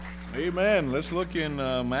Amen. Let's look in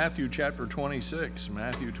Matthew chapter 26.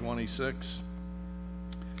 Matthew 26.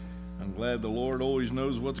 I'm glad the Lord always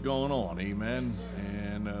knows what's going on. Amen.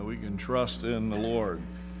 And we can trust in the Lord.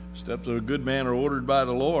 Steps of a good man are ordered by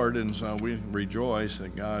the Lord, and so we rejoice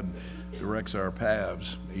that God directs our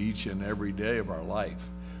paths each and every day of our life.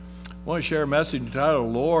 I want to share a message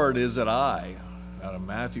entitled, Lord, Is It I? Out of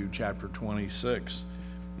Matthew chapter 26.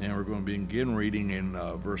 And we're going to begin reading in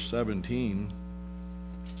verse 17.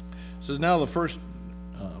 It says, now the first,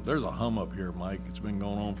 there's a hum up here, Mike. It's been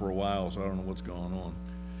going on for a while, so I don't know what's going on.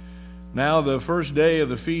 Now the first day of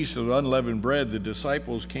the feast of unleavened bread, the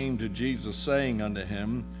disciples came to Jesus, saying unto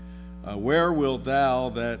him, where wilt thou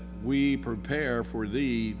that we prepare for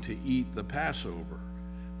thee to eat the Passover?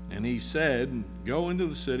 And he said, go into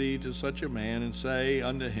the city to such a man, and say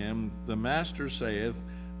unto him, the master saith,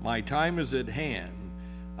 my time is at hand.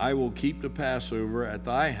 I will keep the Passover at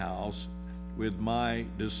thy house with my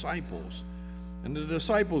disciples. And the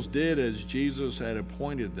disciples did as Jesus had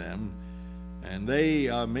appointed them, and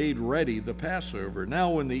they made ready the Passover. Now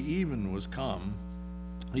when the even was come,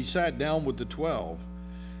 he sat down with the 12.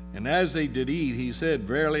 And as they did eat, he said,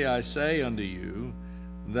 verily I say unto you,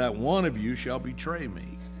 that one of you shall betray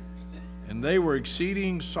me. And they were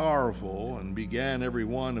exceeding sorrowful, and began every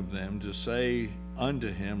one of them to say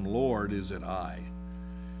unto him, Lord, is it I?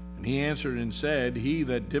 And he answered and said, he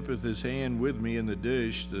that dippeth his hand with me in the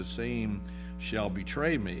dish, the same shall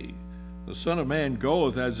betray me. The Son of Man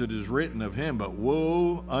goeth as it is written of him, but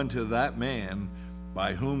woe unto that man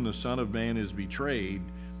by whom the Son of Man is betrayed.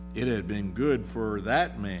 It had been good for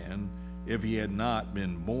that man if he had not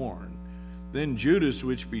been born. Then Judas,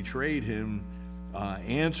 which betrayed him,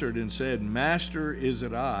 answered and said, Master, is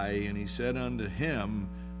it I? And he said unto him,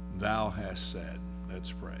 thou hast said.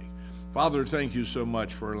 Let's pray. Father, thank you so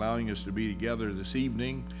much for allowing us to be together this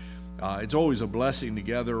evening. It's always a blessing to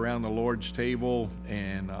gather around the Lord's table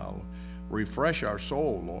and refresh our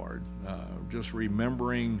soul, Lord. Just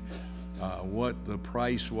remembering what the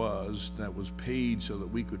price was that was paid so that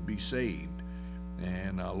we could be saved.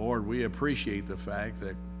 And Lord, we appreciate the fact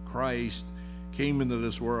that Christ came into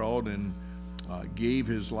this world and gave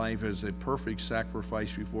his life as a perfect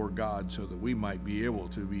sacrifice before God so that we might be able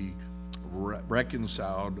to be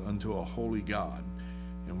reconciled unto a holy God,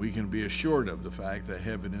 and we can be assured of the fact that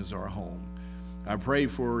heaven is our home. I pray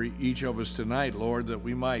for each of us tonight, Lord, that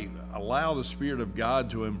we might allow the Spirit of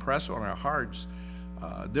God to impress on our hearts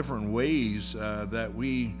different ways that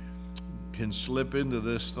we can slip into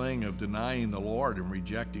this thing of denying the Lord and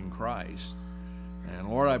rejecting Christ. And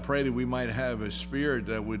Lord, I pray that we might have a spirit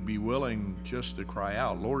that would be willing just to cry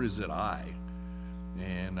out, Lord, is it I?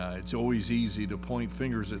 And it's always easy to point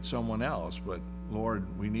fingers at someone else, but Lord,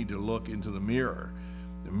 we need to look into the mirror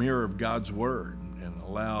of God's Word, and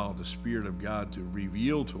allow the Spirit of God to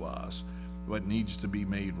reveal to us what needs to be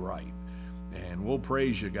made right. And we'll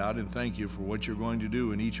praise you, God, and thank you for what you're going to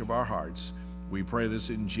do in each of our hearts. We pray this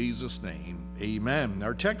in Jesus' name. Amen.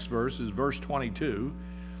 Our text verse is verse 22.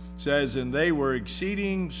 It says, and they were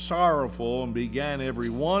exceeding sorrowful, and began every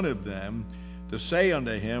one of them to say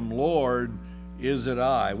unto him, Lord, is it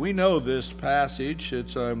I? We know this passage.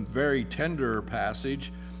 It's a very tender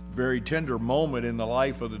passage, very tender moment in the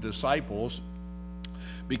life of the disciples,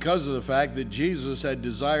 because of the fact that Jesus had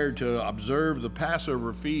desired to observe the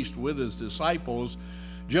Passover feast with his disciples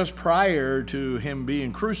just prior to him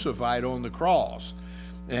being crucified on the cross.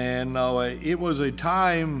 And it was a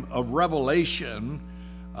time of revelation,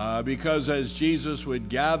 because as Jesus would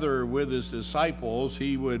gather with his disciples,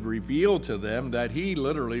 he would reveal to them that he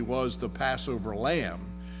literally was the Passover lamb.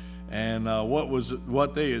 And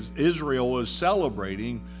Israel was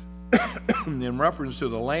celebrating in reference to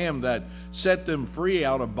the lamb that set them free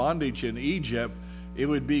out of bondage in Egypt, it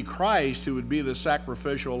would be Christ who would be the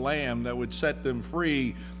sacrificial lamb that would set them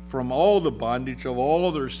free from all the bondage of all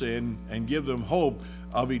their sin and give them hope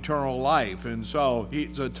of eternal life. And so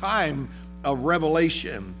it's a time of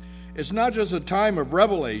revelation. It's not just a time of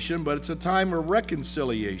revelation, but it's a time of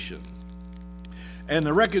reconciliation. And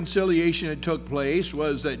the reconciliation that took place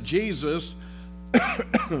was that Jesus,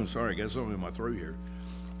 sorry, I got something in my throat here.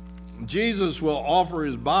 Jesus will offer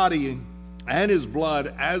his body and his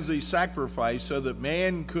blood as a sacrifice so that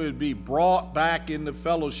man could be brought back into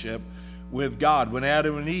fellowship with God. When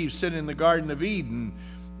Adam and Eve sinned in the Garden of Eden,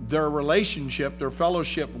 their relationship, their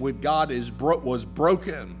fellowship with God was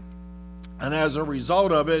broken. And as a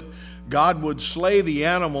result of it, God would slay the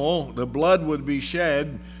animal, the blood would be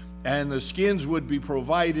shed, and the skins would be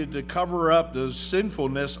provided to cover up the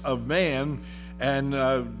sinfulness of man. And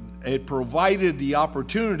it provided the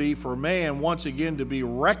opportunity for man once again to be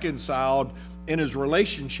reconciled in his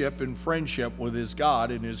relationship and friendship with his God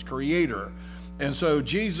and his Creator. And so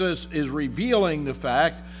Jesus is revealing the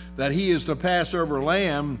fact that he is the Passover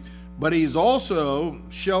lamb, but he's also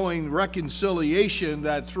showing reconciliation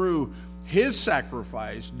that through his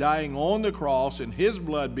sacrifice, dying on the cross and his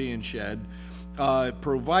blood being shed,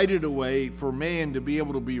 provided a way for man to be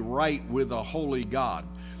able to be right with a holy God.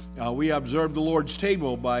 We observe the Lord's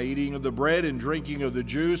table by eating of the bread and drinking of the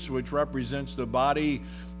juice, which represents the body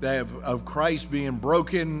of Christ being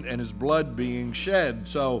broken and his blood being shed.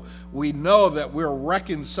 So we know that we're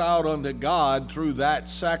reconciled unto God through that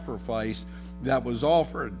sacrifice that was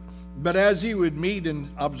offered. But as he would meet and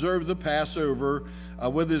observe the Passover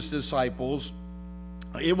with his disciples,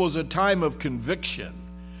 it was a time of conviction.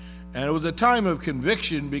 And it was a time of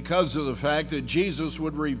conviction because of the fact that Jesus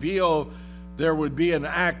would reveal there would be an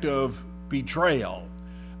act of betrayal.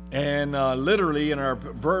 And literally in our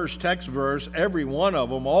text verse, every one of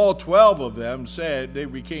them, all 12 of them said they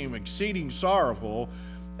became exceeding sorrowful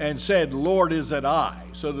and said, Lord, is it I?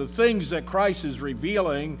 So the things that Christ is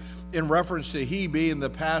revealing in reference to he being the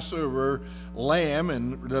Passover lamb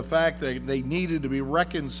and the fact that they needed to be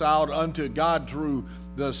reconciled unto God through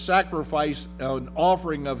the sacrifice and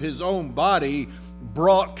offering of his own body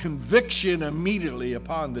brought conviction immediately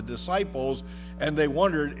upon the disciples, and they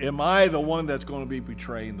wondered, am I the one that's going to be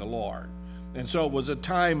betraying the Lord? And so it was a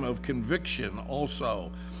time of conviction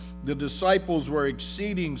also. The disciples were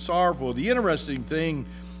exceeding sorrowful. The interesting thing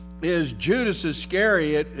is Judas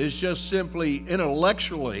Iscariot is just simply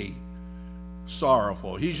intellectually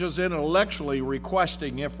sorrowful. He's just intellectually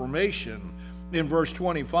requesting information. In verse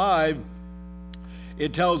 25,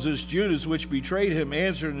 it tells us Judas, which betrayed him,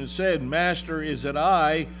 answered and said, Master, is it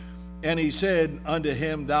I? And he said unto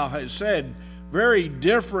him, Thou hast said. Very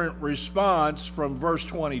different response from verse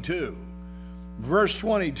 22. Verse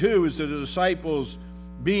 22 is the disciples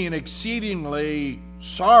being exceedingly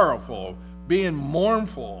sorrowful, being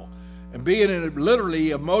mournful, and being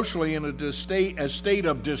literally emotionally in a state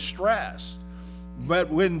of distress. But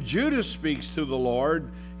when Judas speaks to the Lord,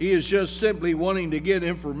 he is just simply wanting to get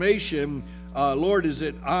information. Lord, is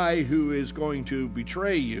it I who is going to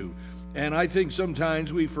betray you? And I think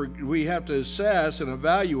sometimes we have to assess and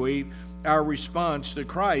evaluate our response to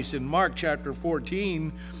Christ. In Mark chapter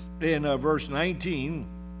 14, in verse 19,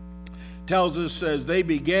 tells us, says, they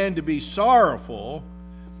began to be sorrowful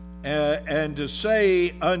and to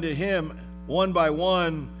say unto him one by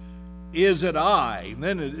one, is it I?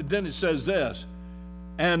 And then it says this,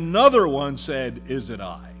 another one said, is it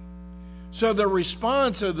I? So the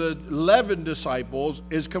response of the 11 disciples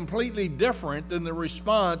is completely different than the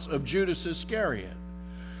response of Judas Iscariot.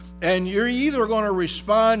 And you're either going to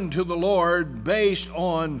respond to the Lord based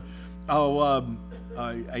on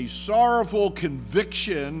a sorrowful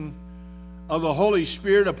conviction of the Holy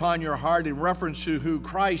Spirit upon your heart in reference to who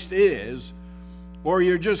Christ is, or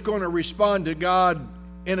you're just going to respond to God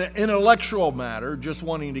in an intellectual matter, just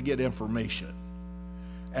wanting to get information.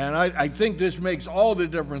 And I think this makes all the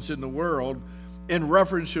difference in the world in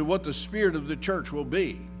reference to what the spirit of the church will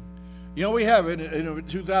be. You know, we have in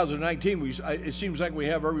 2019, it seems like we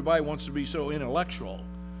have everybody wants to be so intellectual,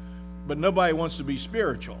 but nobody wants to be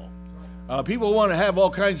spiritual. People want to have all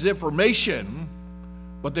kinds of information,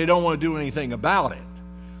 but they don't want to do anything about it.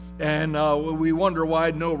 And we wonder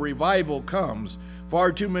why no revival comes.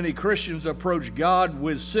 Far too many Christians approach God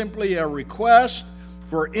with simply a request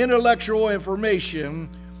for intellectual information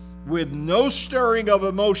with no stirring of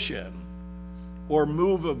emotion or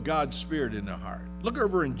move of God's Spirit in their heart. Look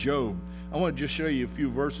over in Job. I want to just show you a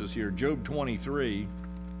few verses here. Job 23,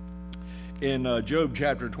 in Job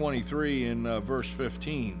chapter 23 in verse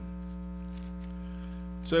 15.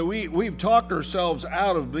 So we've talked ourselves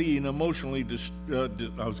out of being emotionally,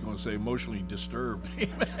 emotionally disturbed.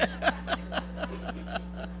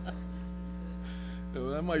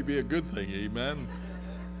 That might be a good thing, amen.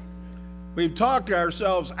 We've talked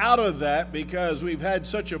ourselves out of that because we've had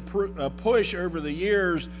such a push over the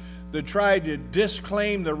years to try to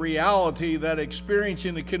disclaim the reality that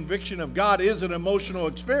experiencing the conviction of God is an emotional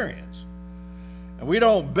experience. And we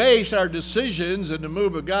don't base our decisions and the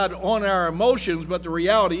move of God on our emotions, but the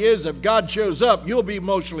reality is if God shows up, you'll be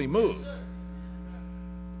emotionally moved.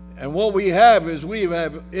 And what we have is we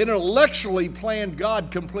have intellectually planned God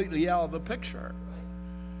completely out of the picture.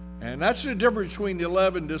 And that's the difference between the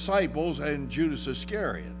 11 disciples and Judas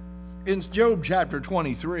Iscariot. In Job chapter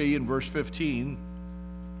 23, in verse 15,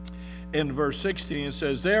 in verse 16, it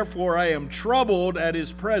says, Therefore I am troubled at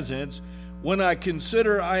his presence. When I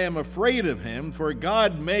consider, I am afraid of him, for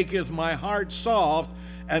God maketh my heart soft,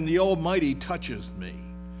 and the Almighty toucheth me.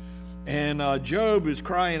 And Job is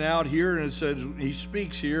crying out here, and it says, he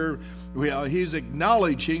speaks here, he's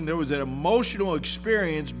acknowledging there was an emotional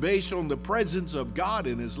experience based on the presence of God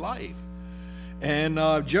in his life. And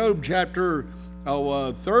Job chapter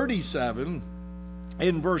 37,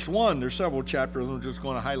 in verse 1, there's several chapters, I'm just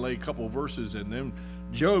going to highlight a couple of verses in them.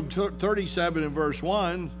 Job 37 in verse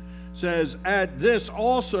 1 says, "At this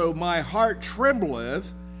also my heart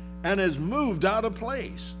trembleth, and is moved out of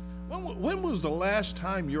place." When was the last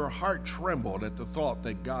time your heart trembled at the thought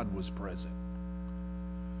that God was present?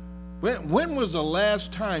 When was the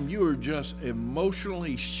last time you were just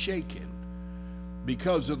emotionally shaken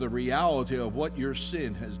because of the reality of what your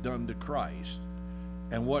sin has done to Christ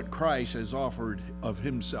and what Christ has offered of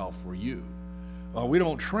himself for you? We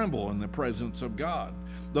don't tremble in the presence of God.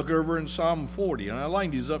 Look over in Psalm 40, and I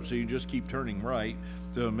lined these up so you just keep turning right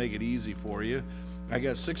to make it easy for you. I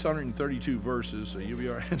got 632 verses, so you'll be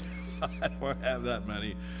all right. I don't have that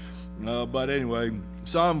many. But anyway,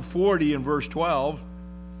 Psalm 40 and verse 12.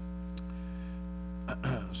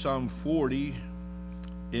 Psalm 40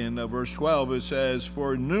 in verse 12, it says,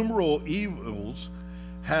 "For innumerable evils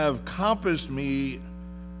have compassed me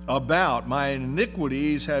about. My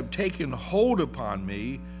iniquities have taken hold upon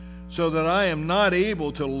me, so that I am not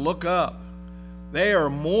able to look up. They are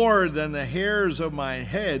more than the hairs of my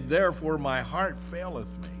head, therefore my heart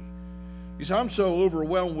faileth me." He said, I'm so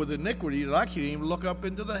overwhelmed with iniquity that I can't even look up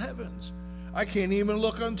into the heavens. I can't even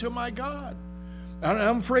look unto my God. And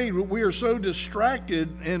I'm afraid we are so distracted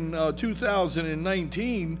in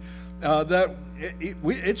 2019 that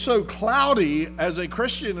it's so cloudy as a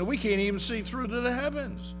Christian that we can't even see through to the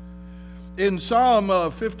heavens. In Psalm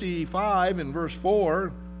 55 in verse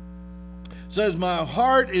 4, says, "My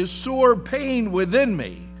heart is sore pain within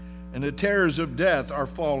me, and the terrors of death are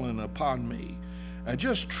fallen upon me."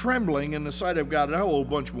 Just trembling in the sight of God. And I have a whole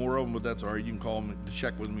bunch more of them, but that's all right. You can call them to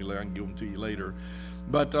check with me later. I can give them to you later.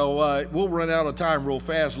 But we'll run out of time real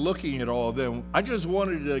fast looking at all of them. I just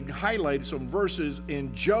wanted to highlight some verses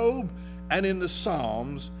in Job and in the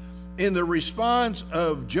Psalms in the response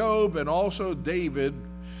of Job and also David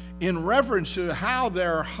in reference to how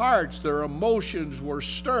their hearts, their emotions were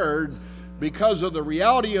stirred because of the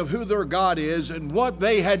reality of who their God is and what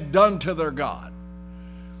they had done to their God.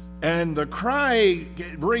 And the cry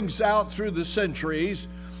rings out through the centuries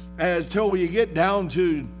until you get down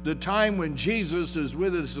to the time when Jesus is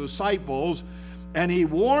with his disciples and he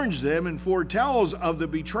warns them and foretells of the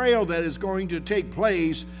betrayal that is going to take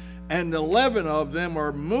place, and 11 of them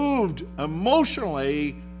are moved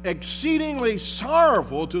emotionally, exceedingly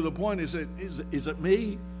sorrowful to the point is it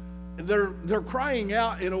me? And they're crying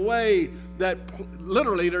out in a way that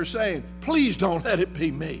literally they're saying, please don't let it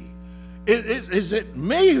be me. Is it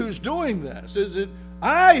me who's doing this? Is it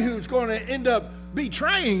I who's going to end up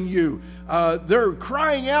betraying you? They're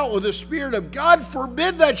crying out with the spirit of, God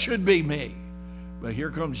forbid that should be me. But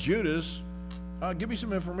here comes Judas. Give me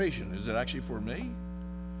some information. Is it actually for me?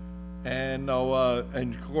 And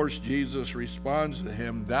of course Jesus responds to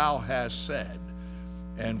him, thou hast said.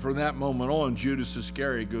 And from that moment on, Judas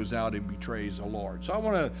Iscariot goes out and betrays the Lord. So I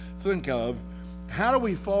want to think of, how do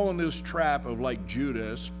we fall in this trap of, like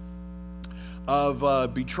Judas,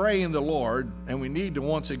 of betraying the Lord? And we need to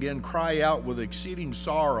once again cry out with exceeding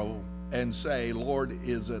sorrow and say, Lord,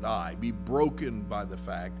 is it I? Be broken by the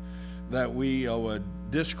fact that we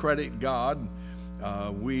discredit God.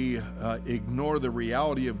 We ignore the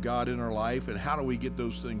reality of God in our life. And how do we get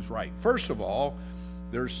those things right? First of all,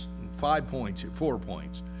 there's 4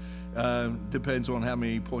 points. Depends on how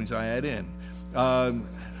many points I add in.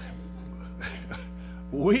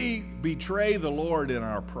 We betray the Lord in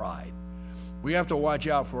our pride. We have to watch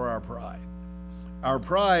out for our pride. Our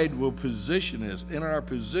pride will position us. In our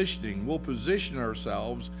positioning, we'll position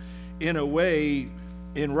ourselves in a way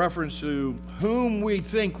in reference to whom we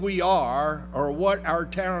think we are or what our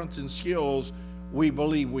talents and skills we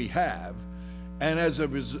believe we have. And as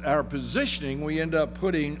our positioning, we end up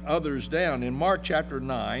putting others down. In Mark chapter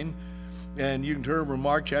 9, and you can turn over to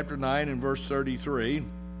Mark chapter 9 and verse 33,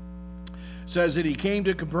 says that he came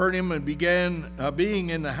to Capernaum and began being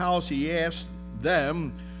in the house. He asked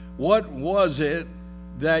them, what was it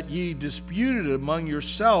that ye disputed among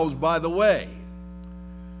yourselves by the way?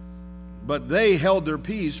 But they held their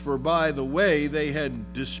peace, for by the way they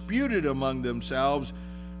had disputed among themselves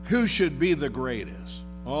who should be the greatest.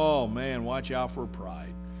 Oh man, watch out for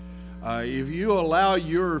pride. If you allow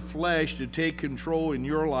your flesh to take control in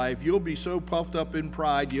your life, you'll be so puffed up in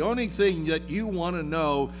pride. The only thing that you want to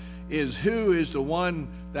know is who is the one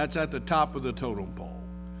that's at the top of the totem pole.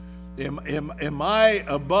 Am I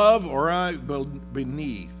above or am I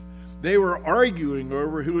beneath? They were arguing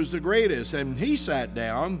over who was the greatest, and he sat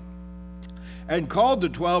down and called the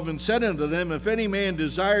 12 and said unto them, If any man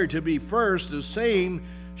desire to be first, the same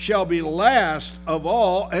shall be last of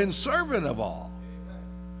all and servant of all.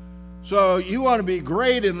 So you want to be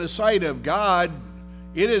great in the sight of God.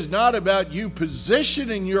 It is not about you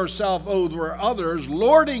positioning yourself over others,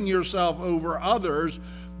 lording yourself over others,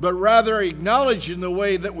 but rather acknowledging the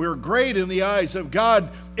way that we're great in the eyes of God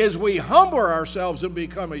as we humble ourselves and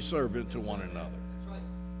become a servant to one another.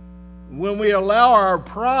 When we allow our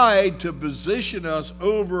pride to position us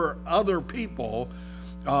over other people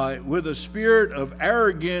with a spirit of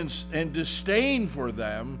arrogance and disdain for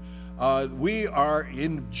them, we are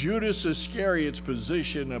in Judas Iscariot's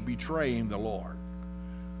position of betraying the Lord.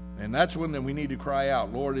 And that's when we need to cry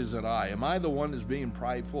out, Lord, is it I? Am I the one that's being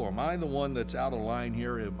prideful? Am I the one that's out of line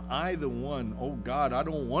here? Am I the one, oh God, I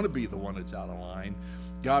don't want to be the one that's out of line.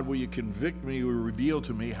 God, will you convict me or reveal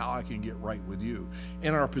to me how I can get right with you?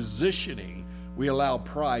 In our positioning, we allow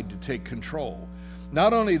pride to take control.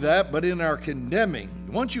 Not only that, but in our condemning.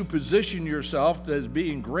 Once you position yourself as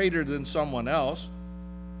being greater than someone else,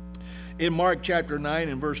 in Mark chapter 9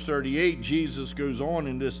 and verse 38, Jesus goes on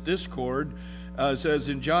in this discord, says,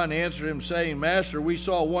 And John answered him, saying, Master, we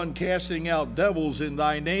saw one casting out devils in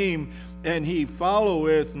thy name, and he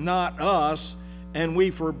followeth not us, and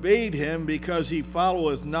we forbade him because he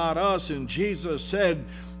followeth not us. And Jesus said,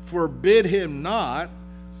 Forbid him not,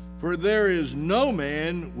 for there is no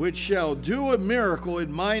man which shall do a miracle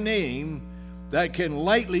in my name that can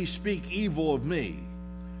lightly speak evil of me.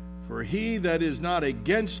 For he that is not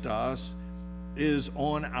against us is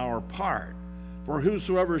on our part. For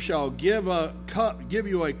whosoever shall give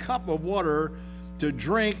you a cup of water to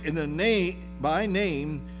drink in the name by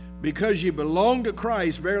name, because ye belong to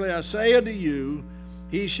Christ, verily I say unto you,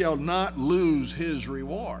 he shall not lose his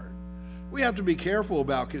reward. We have to be careful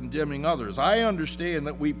about condemning others. I understand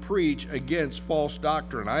that we preach against false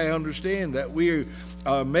doctrine. I understand that we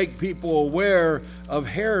make people aware of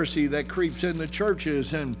heresy that creeps in the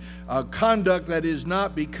churches and conduct that is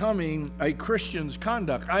not becoming a Christian's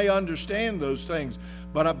conduct. I understand those things.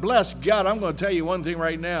 But bless God, I'm going to tell you one thing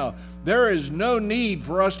right now. There is no need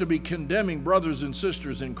for us to be condemning brothers and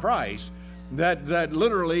sisters in Christ that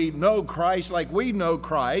literally know Christ like we know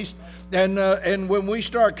Christ. And when we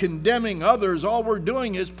start condemning others, all we're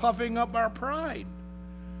doing is puffing up our pride.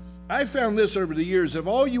 I found this over the years. If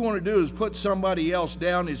all you want to do is put somebody else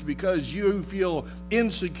down is because you feel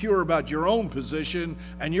insecure about your own position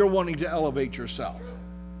and you're wanting to elevate yourself.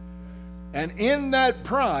 And in that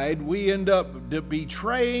pride, we end up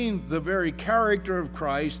betraying the very character of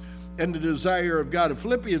Christ and the desire of God. In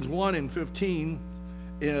Philippians 1 and 15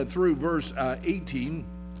 through verse 18,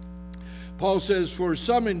 Paul says, For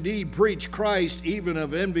some indeed preach Christ even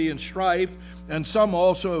of envy and strife, and some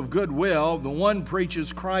also of goodwill. The one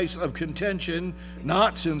preaches Christ of contention,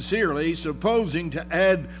 not sincerely, supposing to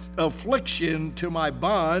add affliction to my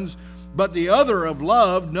bonds, but the other of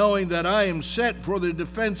love, knowing that I am set for the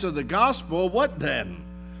defense of the gospel. What then?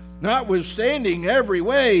 Notwithstanding every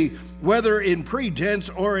way, whether in pretense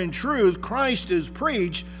or in truth, Christ is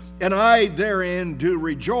preached, and I therein do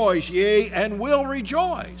rejoice, yea, and will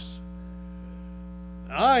rejoice.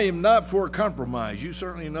 I am not for compromise. You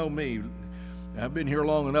certainly know me. I've been here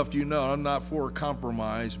long enough, you know I'm not for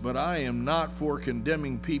compromise, but I am not for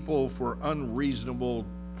condemning people for unreasonable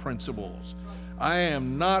principles. I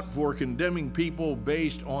am not for condemning people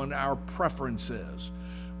based on our preferences.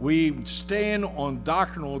 We stand on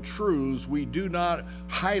doctrinal truths. We do not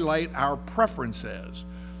highlight our preferences.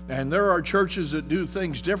 And there are churches that do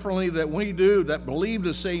things differently than we do, that believe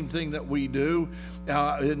the same thing that we do.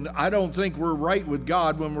 And I don't think we're right with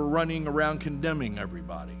God when we're running around condemning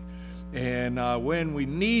everybody. And when we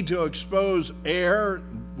need to expose error,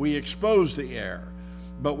 we expose the error.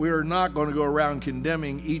 But we're not going to go around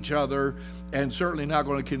condemning each other, and certainly not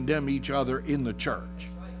going to condemn each other in the church.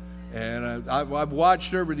 And I've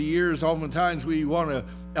watched over the years, oftentimes we want to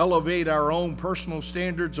elevate our own personal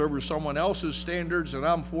standards over someone else's standards, and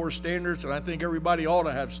I'm for standards, and I think everybody ought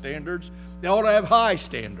to have standards. They ought to have high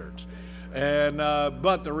standards. And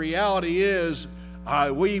but the reality is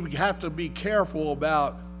we have to be careful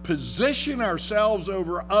about position ourselves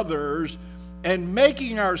over others and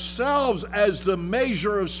making ourselves as the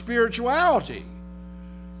measure of spirituality.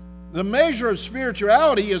 The measure of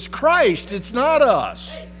spirituality is Christ. It's not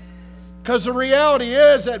us. Because the reality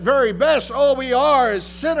is, at very best, all we are is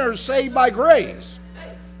sinners saved by grace.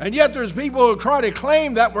 And yet there's people who try to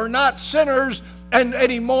claim that we're not sinners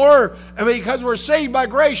anymore, and because we're saved by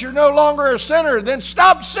grace, you're no longer a sinner. Then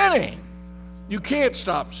stop sinning. You can't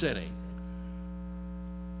stop sinning.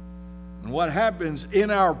 And what happens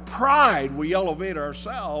in our pride, we elevate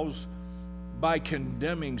ourselves by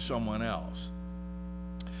condemning someone else.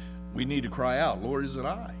 we need to cry out, Lord, is it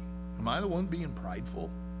I? Am I the one being prideful?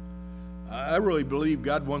 I really believe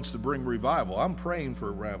God wants to bring revival. I'm praying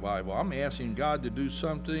for revival. I'm asking God to do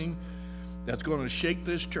something that's going to shake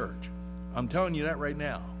this church. I'm telling you that right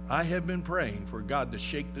now. I have been praying for God to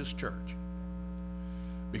shake this church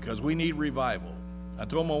because we need revival. I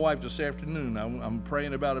told my wife this afternoon, I'm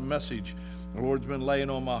praying about a message the Lord's been laying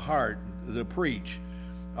on my heart to preach.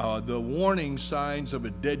 The warning signs of a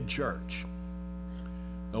dead church.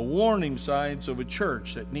 The warning signs of a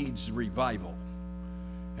church that needs revival.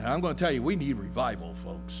 And I'm going to tell you, we need revival,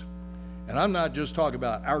 folks. And I'm not just talking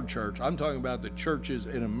about our church. I'm talking about the churches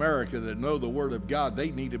in America that know the Word of God.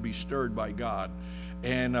 They need to be stirred by God.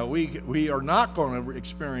 And we are not going to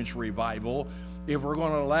experience revival if we're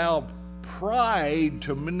going to allow pride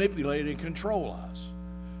to manipulate and control us.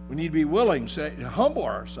 We need to be willing to humble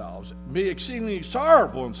ourselves, be exceedingly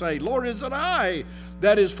sorrowful, and say, Lord, is it I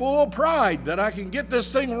that is full of pride that I can get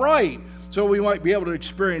this thing right so we might be able to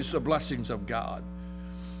experience the blessings of God?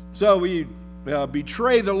 So we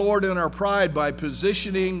betray the Lord in our pride by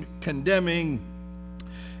positioning, condemning,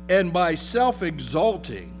 and by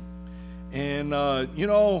self-exalting. And,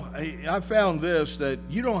 I found this, that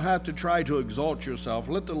you don't have to try to exalt yourself.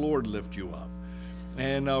 Let the Lord lift you up.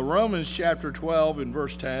 And Romans chapter 12 and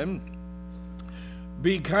verse 10,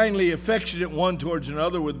 be kindly affectionate one towards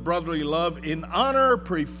another with brotherly love, in honor,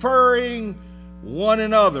 preferring one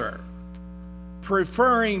another.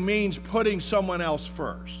 Preferring means putting someone else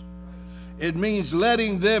first. It means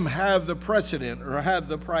letting them have the precedent or have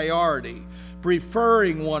the priority.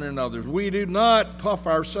 Preferring one another. We do not puff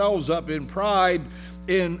ourselves up in pride,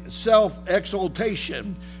 in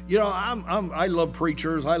self-exaltation. I love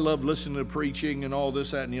preachers. I love listening to preaching and all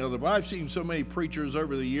this, that, and the other. But I've seen so many preachers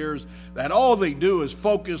over the years that all they do is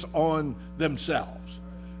focus on themselves.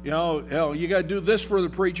 You got to do this for the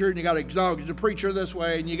preacher, and you got to acknowledge the preacher this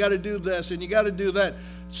way, and you got to do this, and you got to do that.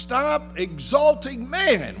 Stop exalting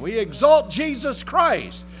man. We exalt Jesus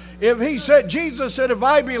Christ. Jesus said, if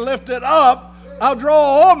I be lifted up, I'll draw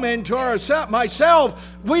all men to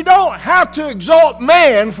myself. We don't have to exalt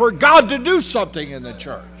man for God to do something in the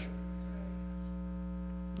church.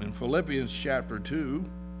 In Philippians chapter 2,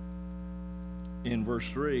 in verse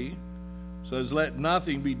 3, says, let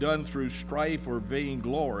nothing be done through strife or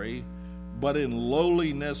vainglory, but in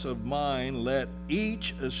lowliness of mind, let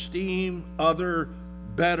each esteem other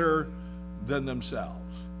better than themselves.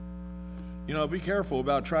 Be careful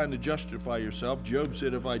about trying to justify yourself. Job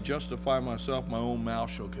said, if I justify myself, my own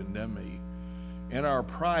mouth shall condemn me. In our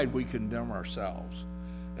pride, we condemn ourselves.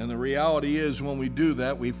 And the reality is, when we do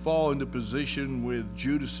that, we fall into position with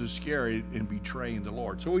Judas Iscariot in betraying the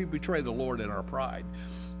Lord. So we betray the Lord in our pride.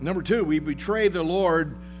 Number two, we betray the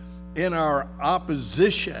Lord in our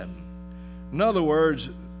opposition. In other words,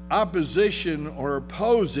 opposition or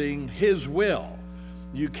opposing His will.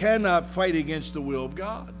 You cannot fight against the will of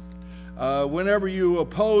God. Whenever you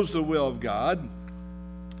oppose the will of God,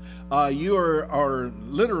 you are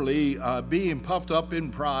literally being puffed up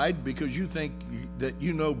in pride because you think that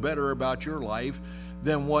you know better about your life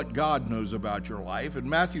than what God knows about your life. In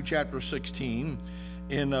Matthew chapter 16,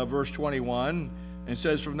 in verse 21, it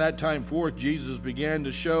says, from that time forth, Jesus began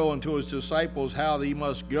to show unto his disciples how he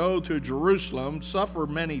must go to Jerusalem, suffer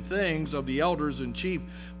many things of the elders and chief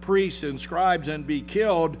priests and scribes, and be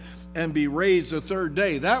killed, and be raised the third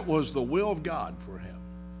day. That was the will of God for him.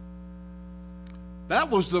 That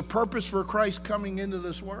was the purpose for Christ coming into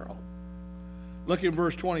this world. Look in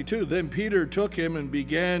verse 22. Then Peter took him and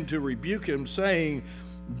began to rebuke him, saying,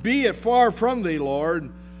 be it far from thee,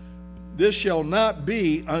 Lord, this shall not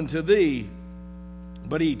be unto thee.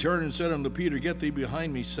 But he turned and said unto Peter, get thee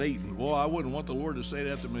behind me, Satan. Well, I wouldn't want the Lord to say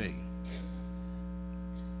that to me.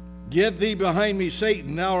 Get thee behind me,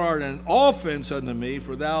 Satan. Thou art an offense unto me,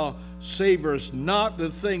 for thou savorest not the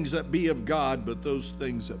things that be of God, but those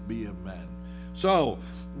things that be of men. So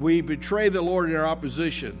we betray the Lord in our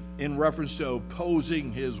opposition in reference to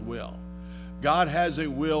opposing His will. God has a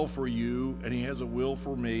will for you, and He has a will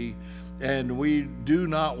for me. And we do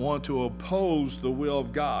not want to oppose the will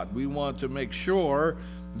of God. We want to make sure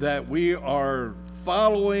that we are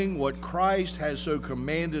following what Christ has so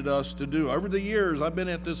commanded us to do. Over the years, I've been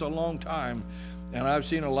at this a long time, and I've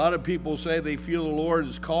seen a lot of people say they feel the Lord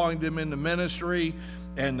is calling them into ministry,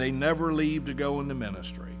 and they never leave to go into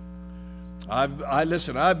ministry.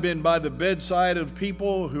 I've been by the bedside of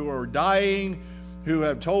people who are dying, who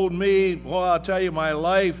have told me, well, I'll tell you, my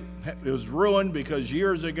life was ruined because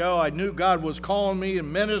years ago I knew God was calling me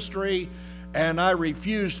in ministry, and I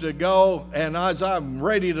refused to go. And as I'm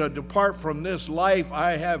ready to depart from this life,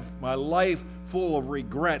 I have my life full of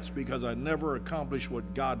regrets because I never accomplished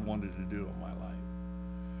what God wanted to do in my life.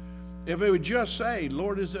 If it would just say,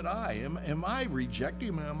 Lord, is it I? Am I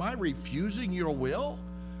rejecting? Am I refusing your will?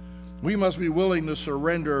 We must be willing to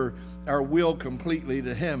surrender our will completely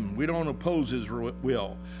to him. We don't oppose his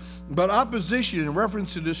will. But opposition in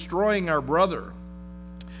reference to destroying our brother.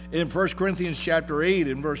 In 1 Corinthians chapter 8,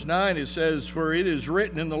 in verse 9, it says, for it is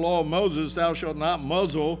written in the law of Moses, thou shalt not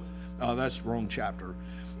muzzle. Oh, that's the wrong chapter.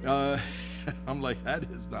 I'm like, that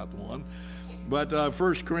is not the one. But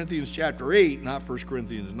 1 Corinthians chapter 8, not 1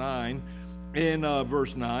 Corinthians 9, in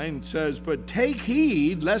verse 9 says, but take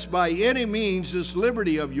heed lest by any means this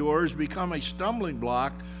liberty of yours become a stumbling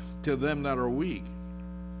block to them that are weak.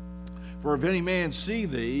 For if any man see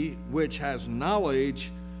thee, which has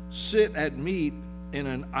knowledge, sit at meat in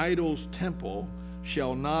an idol's temple,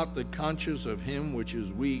 shall not the conscience of him which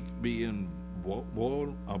is weak be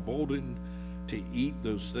emboldened to eat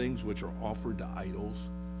those things which are offered to idols?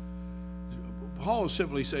 Paul is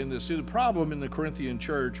simply saying this. See, the problem in the Corinthian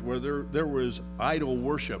church where there was idol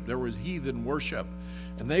worship, there was heathen worship,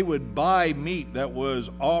 and they would buy meat that was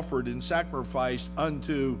offered and sacrificed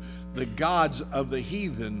unto the gods of the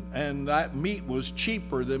heathen, and that meat was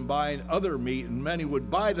cheaper than buying other meat, and many would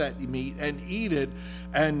buy that meat and eat it,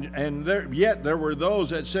 yet there were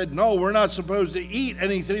those that said, no, we're not supposed to eat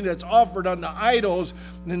anything that's offered unto idols,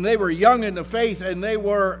 and they were young in the faith, and they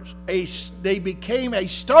became a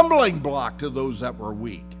stumbling block to those that were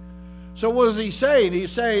weak. So what is he saying?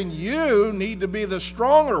 He's saying you need to be the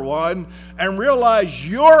stronger one and realize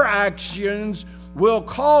your actions will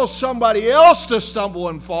cause somebody else to stumble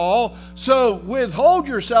and fall. So withhold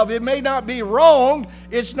yourself. It may not be wrong.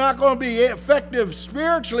 It's not going to be effective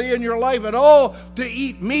spiritually in your life at all to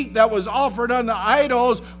eat meat that was offered unto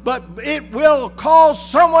idols, but it will cause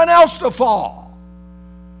someone else to fall.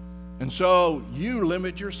 And so you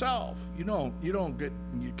limit yourself. You don't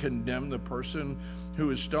condemn the person who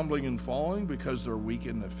is stumbling and falling because they're weak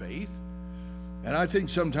in the faith. And I think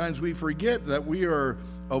sometimes we forget that we are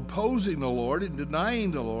opposing the Lord and denying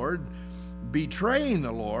the Lord, betraying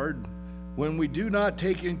the Lord, when we do not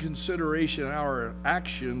take in consideration our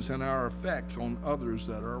actions and our effects on others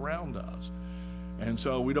that are around us. And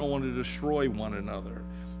so we don't want to destroy one another.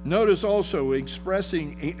 Notice also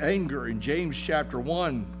expressing anger in James chapter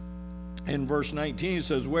 1 in verse 19, it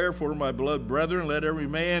says, wherefore, my beloved brethren, let every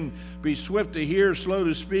man be swift to hear, slow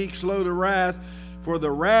to speak, slow to wrath, for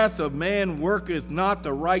the wrath of man worketh not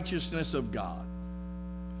the righteousness of God.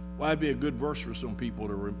 Well, that'd be a good verse for some people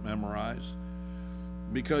to memorize,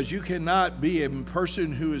 because you cannot be a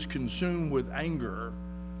person who is consumed with anger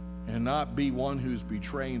and not be one who's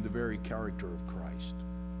betraying the very character of Christ.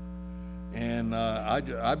 And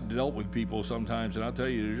I've dealt with people sometimes, and I'll tell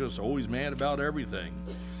you, they're just always mad about everything.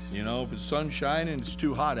 You know, if it's sun shining, it's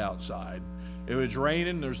too hot outside. If it's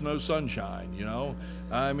raining, there's no sunshine, you know.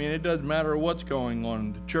 I mean, it doesn't matter what's going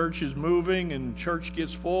on. The church is moving and church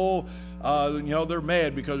gets full. They're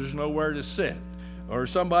mad because there's nowhere to sit. Or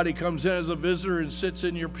somebody comes in as a visitor and sits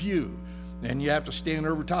in your pew, and you have to stand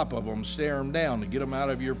over top of them, stare them down to get them out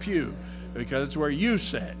of your pew because it's where you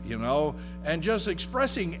sit, you know. And just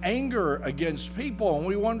expressing anger against people, and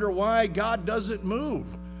we wonder why God doesn't move.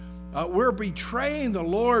 We're betraying the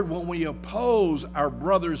Lord when we oppose our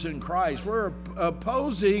brothers in Christ. We're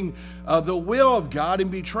opposing the will of God and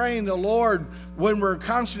betraying the Lord when we're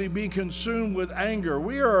constantly being consumed with anger.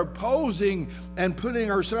 We are opposing and putting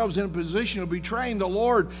ourselves in a position of betraying the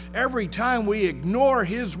Lord every time we ignore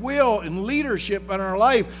his will and leadership in our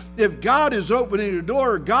life. If God is opening the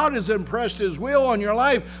door, God has impressed his will on your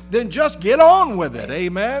life, then just get on with it.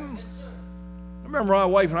 Amen. I remember my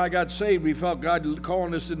wife and I got saved. We felt God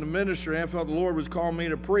calling us in the ministry, and I felt the Lord was calling me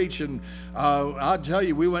to preach. And I'll tell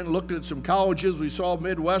you, we went and looked at some colleges. We saw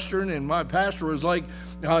Midwestern, and my pastor was like,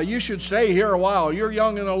 you should stay here a while. You're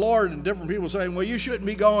young in the Lord. And different people saying, well, you shouldn't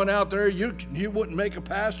be going out there. You wouldn't make a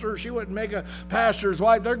pastor. She wouldn't make a pastor's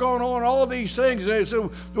wife. They're going on all these things. They said,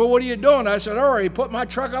 well, what are you doing? I said, all right, put my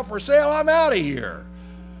truck up for sale. I'm out of here.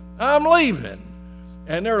 I'm leaving.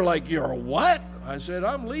 And they're like, you're what? I said,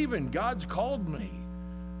 I'm leaving. God's called me,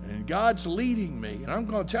 and God's leading me. And I'm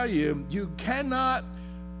going to tell you, you cannot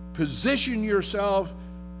position yourself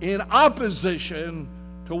in opposition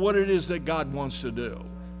to what it is that God wants to do.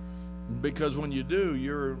 Because when you do,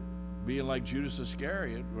 you're being like Judas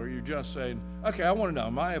Iscariot, where you're just saying, okay, I want to know,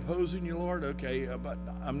 am I opposing you, Lord? Okay, but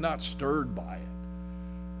I'm not stirred by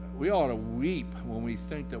it. We ought to weep when we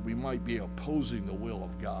think that we might be opposing the will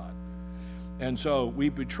of God. And so we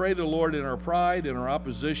betray the Lord in our pride, in our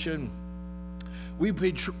opposition. We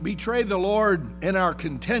betray the Lord in our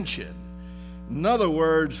contention. In other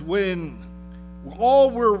words, when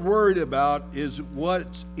all we're worried about is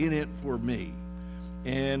what's in it for me.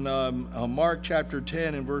 In Mark chapter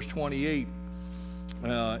 10 and verse 28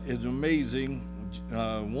 is amazing.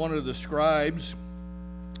 One of the scribes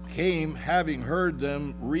came, having heard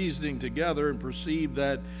them reasoning together, and perceived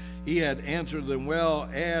that he had answered them well,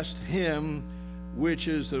 asked him, which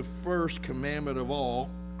is the first commandment of all.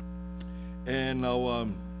 And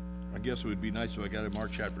I guess it would be nice if I got it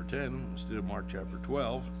Mark chapter 10 instead of Mark chapter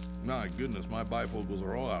 12. My goodness, my bifocals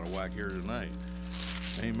are all out of whack here tonight.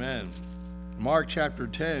 Amen. Mark chapter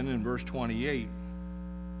 10 and verse 28.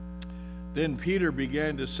 Then Peter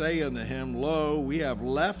began to say unto him, Lo, we have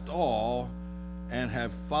left all and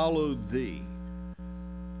have followed thee.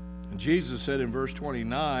 And Jesus said in verse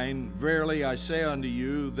 29, Verily I say unto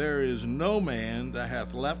you, there is no man that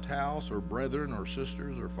hath left house, or brethren, or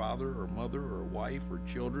sisters, or father, or mother, or wife, or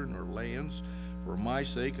children, or lands, for my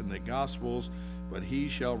sake and the gospel's, but he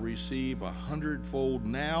shall receive 100-fold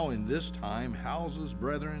now in this time, houses,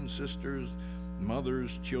 brethren, sisters,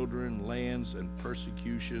 mothers, children, lands, and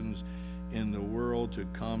persecutions, in the world to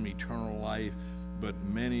come eternal life. But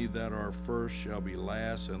many that are first shall be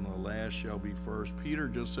last, and the last shall be first. Peter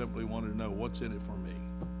just simply wanted to know, what's in it for me?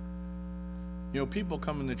 You know, people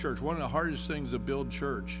come in the church. One of the hardest things to build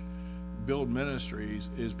church, build ministries,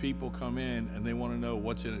 is people come in and they want to know,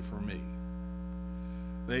 what's in it for me?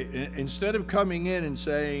 They, instead of coming in and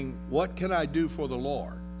saying, what can I do for the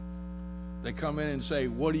Lord? They come in and say,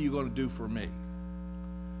 what are you going to do for me?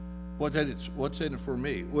 What's in it for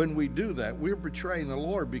me? When we do that, we're betraying the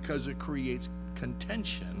Lord, because it creates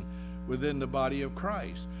contention within the body of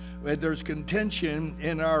Christ. There's contention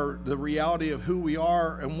in the reality of who we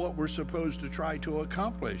are and what we're supposed to try to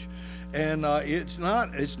accomplish. And it's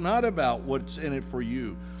not about what's in it for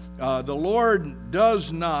you. The Lord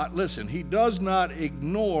does not, listen, he does not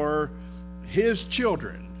ignore his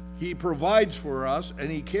children. He provides for us, and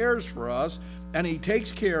he cares for us, and he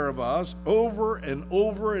takes care of us over and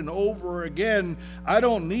over and over again. I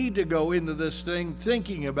don't need to go into this thing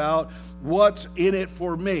thinking about what's in it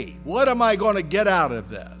for me. What am I going to get out of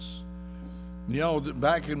this? You know,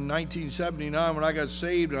 back in 1979 when I got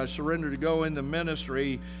saved and I surrendered to go into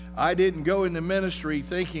ministry, I didn't go into ministry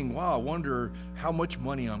thinking, wow, I wonder how much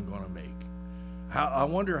money I'm going to make. I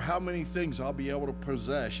wonder how many things I'll be able to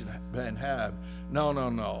possess and have.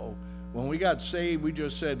 No. When we got saved, we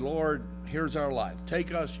just said, Lord, here's our life.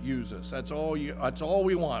 Take us, use us. That's all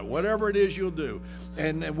we want. Whatever it is, you'll do.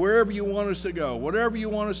 And wherever you want us to go, whatever you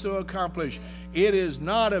want us to accomplish, it is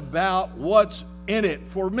not about what's in it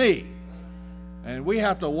for me. And we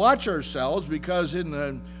have to watch ourselves, because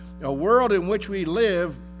in the world in which we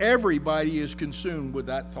live, everybody is consumed with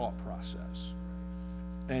that thought process.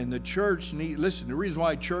 And the church listen, the reason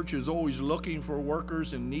why church is always looking for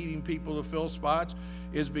workers and needing people to fill spots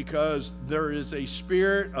is because there is a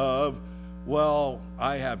spirit of, well,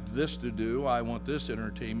 I have this to do. I want this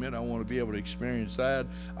entertainment. I want to be able to experience that.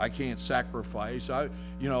 I can't sacrifice.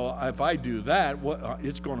 If I do that,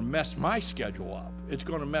 it's going to mess my schedule up. It's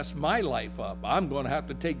going to mess my life up. I'm going to have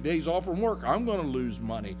to take days off from work. I'm going to lose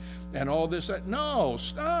money and all this. No,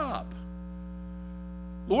 stop.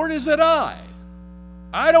 Lord, is it I?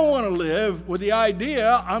 I don't want to live with the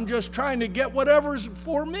idea I'm just trying to get whatever's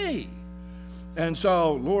for me. And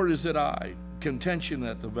so, Lord, is it I? Contention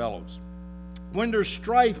that develops. When there's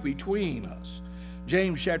strife between us,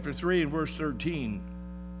 James chapter 3 and verse 13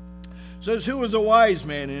 says, Who is a wise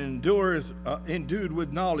man and endued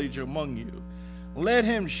with knowledge among you? Let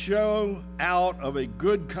him show out of a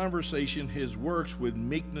good conversation his works with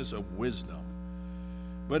meekness of wisdom.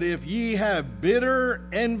 But if ye have bitter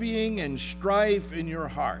envying and strife in your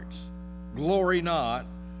hearts, glory not,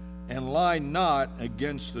 and lie not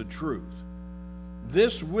against the truth.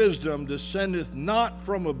 This wisdom descendeth not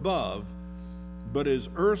from above, but is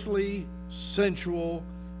earthly, sensual,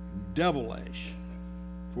 devilish.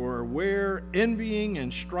 For where envying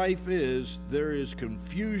and strife is, there is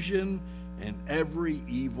confusion and every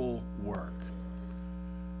evil work.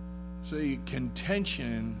 See,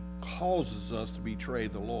 contention causes us to betray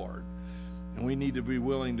the Lord. And we need to be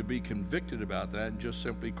willing to be convicted about that and just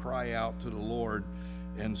simply cry out to the Lord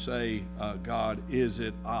and say, God, is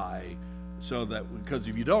it I? So that, because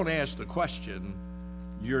if you don't ask the question,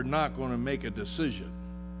 you're not going to make a decision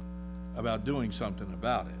about doing something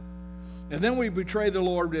about it. And then we betray the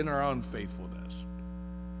Lord in our unfaithfulness.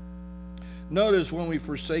 Notice when we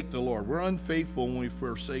forsake the Lord, we're unfaithful when we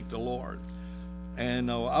forsake the Lord.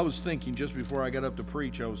 And I was thinking just before I got up to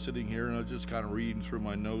preach, I was sitting here and I was just kind of reading through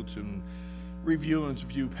my notes and reviewing a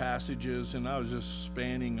few passages, and I was just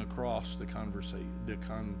spanning across the congregation,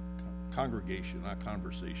 not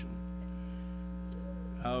conversation.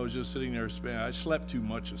 I was just sitting there spending. I slept too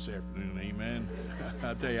much this afternoon, amen.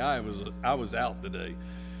 I tell you, I was out today.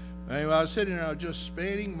 Anyway, I was sitting there, I was just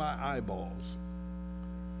spanning my eyeballs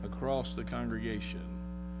across the congregation,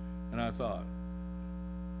 and I thought,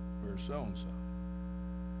 where's so-and-so?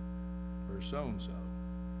 Where's so-and-so?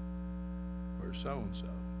 Where's so-and-so?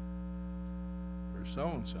 Where's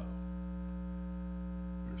so-and-so?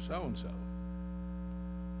 Where's so-and-so?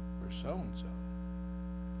 Where's so-and-so?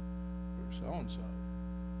 Where's so-and-so?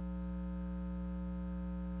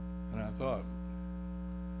 And I thought,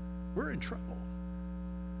 we're in trouble.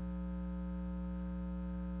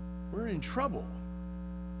 We're in trouble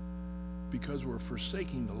because we're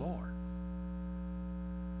forsaking the Lord.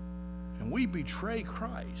 And we betray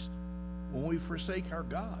Christ when we forsake our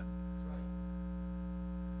God.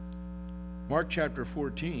 Mark chapter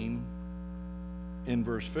 14 in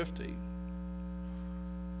verse 50.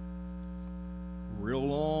 Real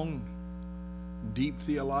long, deep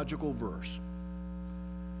theological verse.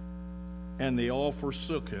 And they all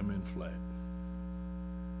forsook him and fled.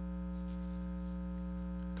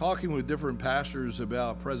 Talking with different pastors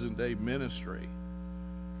about present day ministry,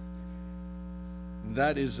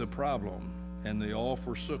 that is the problem. And they all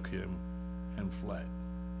forsook him and fled.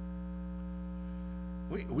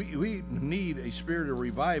 We need a spirit of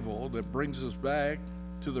revival that brings us back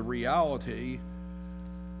to the reality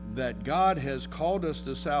that God has called us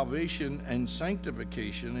to salvation and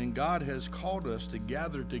sanctification, and God has called us to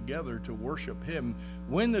gather together to worship him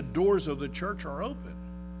when the doors of the church are open.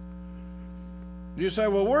 You say,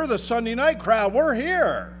 well, we're the Sunday night crowd. We're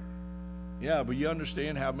here. Yeah, but you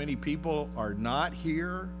understand how many people are not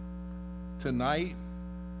here tonight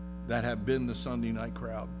that have been the Sunday night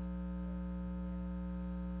crowd?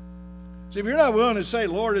 See, if you're not willing to say,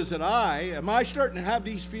 Lord, is it I? Am I starting to have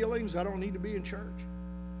these feelings I don't need to be in church?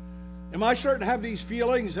 Am I starting to have these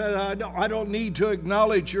feelings that I don't need to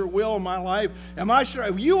acknowledge your will in my life?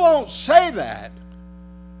 If you won't say that,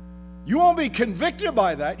 you won't be convicted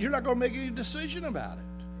by that, you're not going to make any decision about it.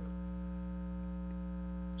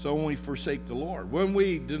 So when we forsake the Lord, when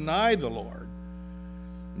we deny the Lord,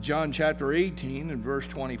 John chapter 18 and verse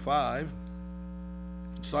 25,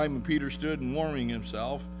 Simon Peter stood and warming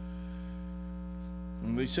himself.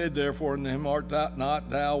 And they said, therefore, unto him, art thou not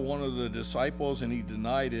thou one of the disciples? And he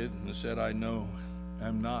denied it and said, I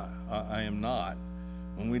am not.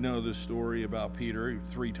 And we know the story about Peter.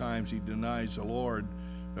 3 times he denies the Lord.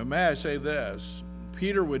 But may I say this,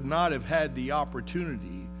 Peter would not have had the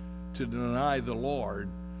opportunity to deny the Lord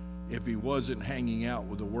if he wasn't hanging out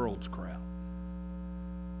with the world's crowd.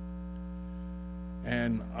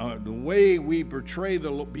 And the way we betray the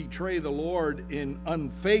Lord in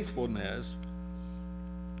unfaithfulness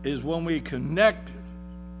is when we connect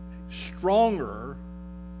stronger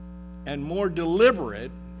and more deliberate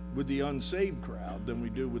with the unsaved crowd than we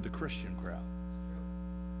do with the Christian crowd.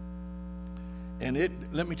 And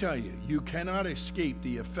let me tell you, you cannot escape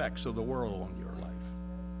the effects of the world on your life.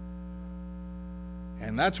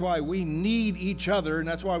 And that's why we need each other, and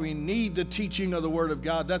that's why we need the teaching of the Word of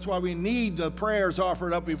God. That's why we need the prayers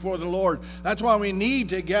offered up before the Lord. That's why we need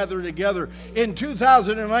to gather together. In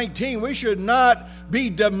 2019, we should not be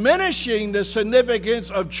diminishing the significance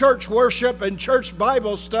of church worship and church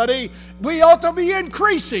Bible study. We ought to be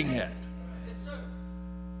increasing it. Yes, sir.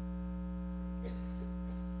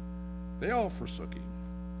 They all forsook him.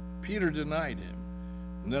 Peter denied him.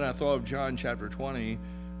 And then I thought of John chapter 20,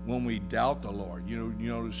 when we doubt the Lord. You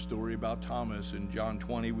know the story about Thomas in John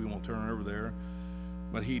 20. We won't turn over there.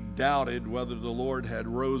 But he doubted whether the Lord had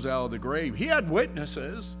rose out of the grave. He had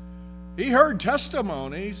witnesses. He heard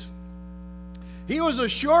testimonies. He was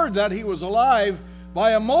assured that he was alive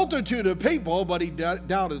by a multitude of people, but he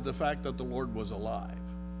doubted the fact that the Lord was alive.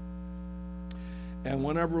 And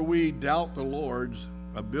whenever we doubt the Lord's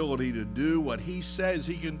ability to do what he says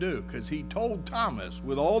he can do, because he told Thomas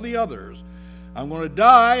with all the others, I'm going to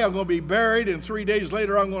die, I'm going to be buried, and 3 days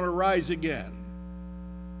later I'm going to rise again.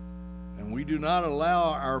 And we do not allow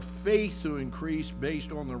our faith to increase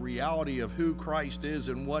based on the reality of who Christ is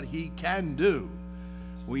and what he can do.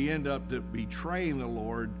 We end up betraying the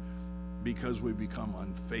Lord because we become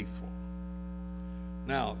unfaithful.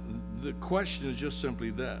 Now, the question is just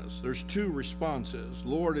simply this. There's 2 responses.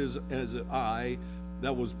 Lord, is as I,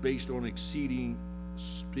 that was based on exceeding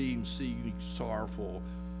sorrowful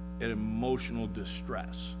and emotional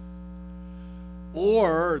distress.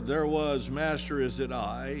 Or there was, Master, is it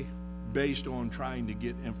I, based on trying to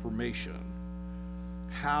get information.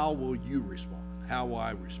 How will you respond? How will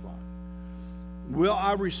I respond? Will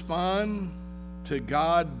I respond to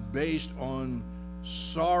God based on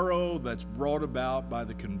sorrow that's brought about by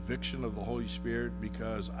the conviction of the Holy Spirit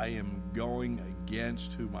because I am going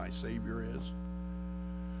against who my Savior is?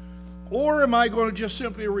 Or am I going to just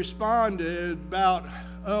simply respond about,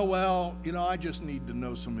 oh, well, I just need to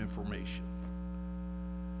know some information?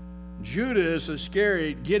 Judas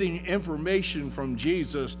Iscariot getting information from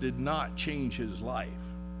Jesus did not change his life.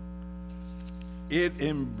 It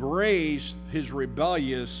embraced his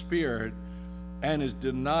rebellious spirit and his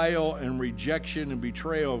denial and rejection and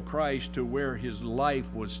betrayal of Christ to where his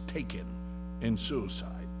life was taken in suicide.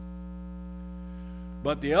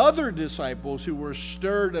 But the other disciples who were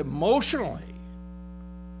stirred emotionally,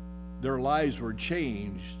 their lives were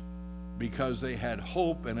changed because they had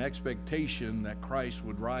hope and expectation that Christ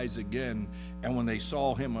would rise again. And when they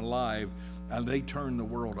saw him alive, they turned the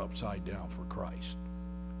world upside down for Christ.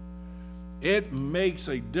 It makes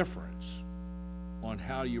a difference on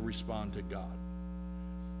how you respond to God.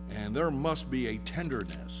 And there must be a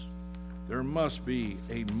tenderness. There must be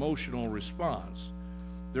an emotional response.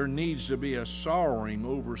 There needs to be a sorrowing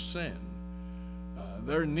over sin.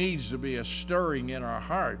 There needs to be a stirring in our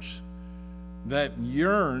hearts that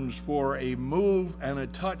yearns for a move and a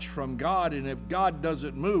touch from God. And if God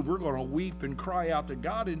doesn't move, we're going to weep and cry out to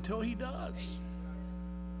God until he does.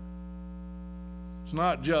 It's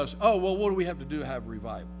not just, oh, well, what do we have to do to have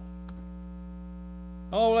revival?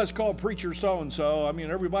 Oh, let's call preacher so-and-so. I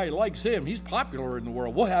mean, everybody likes him. He's popular in the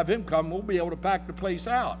world. We'll have him come. We'll be able to pack the place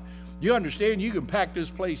out. You understand, you can pack this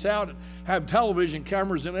place out and have television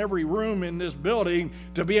cameras in every room in this building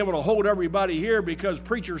to be able to hold everybody here because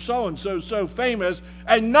preacher so-and-so is so famous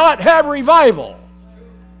and not have revival.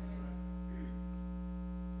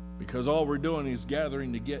 Because all we're doing is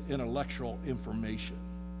gathering to get intellectual information.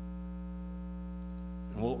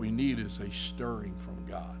 And what we need is a stirring from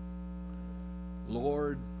God.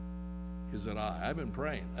 Lord, is it I? I've been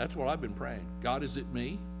praying. That's what I've been praying. God, is it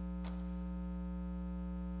me?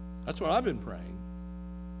 That's what I've been praying.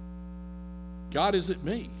 God, is it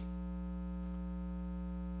me?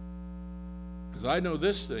 Because I know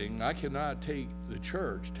this thing, I cannot take the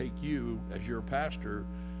church, take you as your pastor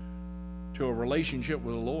to a relationship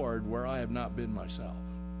with the Lord where I have not been myself.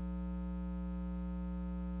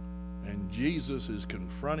 And Jesus is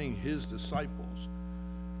confronting his disciples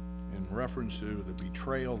in reference to the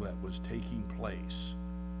betrayal that was taking place.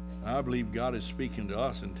 And I believe God is speaking to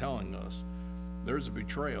us and telling us there's a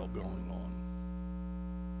betrayal going on.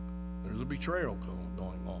 There's a betrayal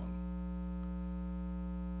going on.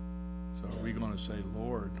 So are we going to say,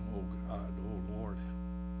 Lord, oh God, oh Lord,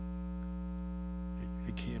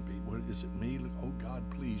 it can't be. What is it, me? Oh God,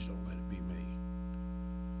 please don't let it be me.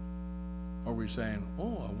 Or are we saying,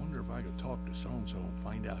 oh, I wonder if I could talk to so-and-so and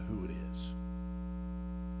find out who it is?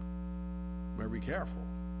 Better be careful.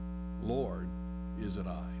 Lord, is it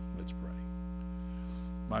I? Let's pray.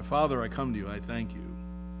 My Father, I come to you. I thank you.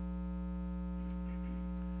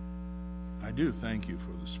 I do thank you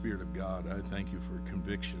for the Spirit of God. I thank you for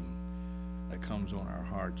conviction that comes on our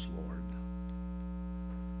hearts, Lord.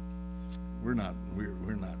 We're not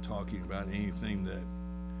talking about anything that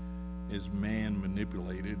is man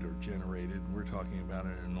manipulated or generated. We're talking about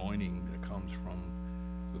an anointing that comes from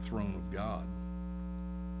the throne of God.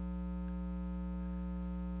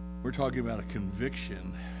 We're talking about a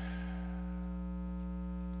conviction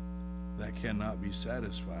that cannot be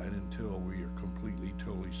satisfied until we are completely,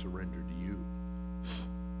 totally surrendered to you.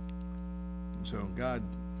 And so, God,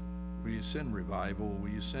 will you send revival? Will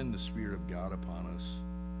you send the Spirit of God upon us?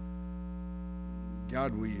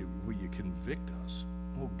 God, will you convict us?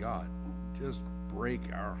 Oh, God, just break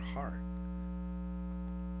our heart.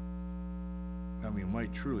 That we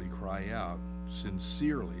might truly cry out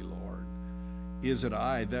sincerely, Lord, is it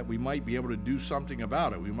I, that we might be able to do something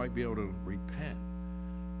about it. We might be able to repent.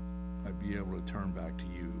 Might be able to turn back to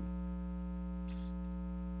you.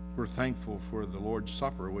 We're thankful for the Lord's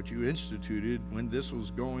Supper, which you instituted when this was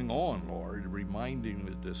going on, Lord, reminding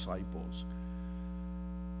the disciples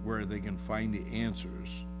where they can find the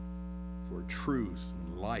answers for truth,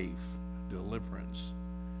 life, deliverance.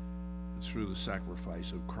 It's through the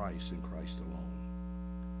sacrifice of Christ and Christ alone.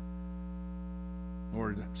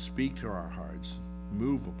 Lord, speak to our hearts,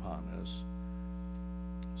 move upon us.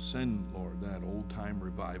 Send, Lord, that old-time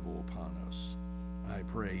revival upon us. I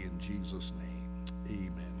pray in Jesus' name.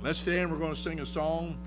 Amen. Let's stand. We're going to sing a song.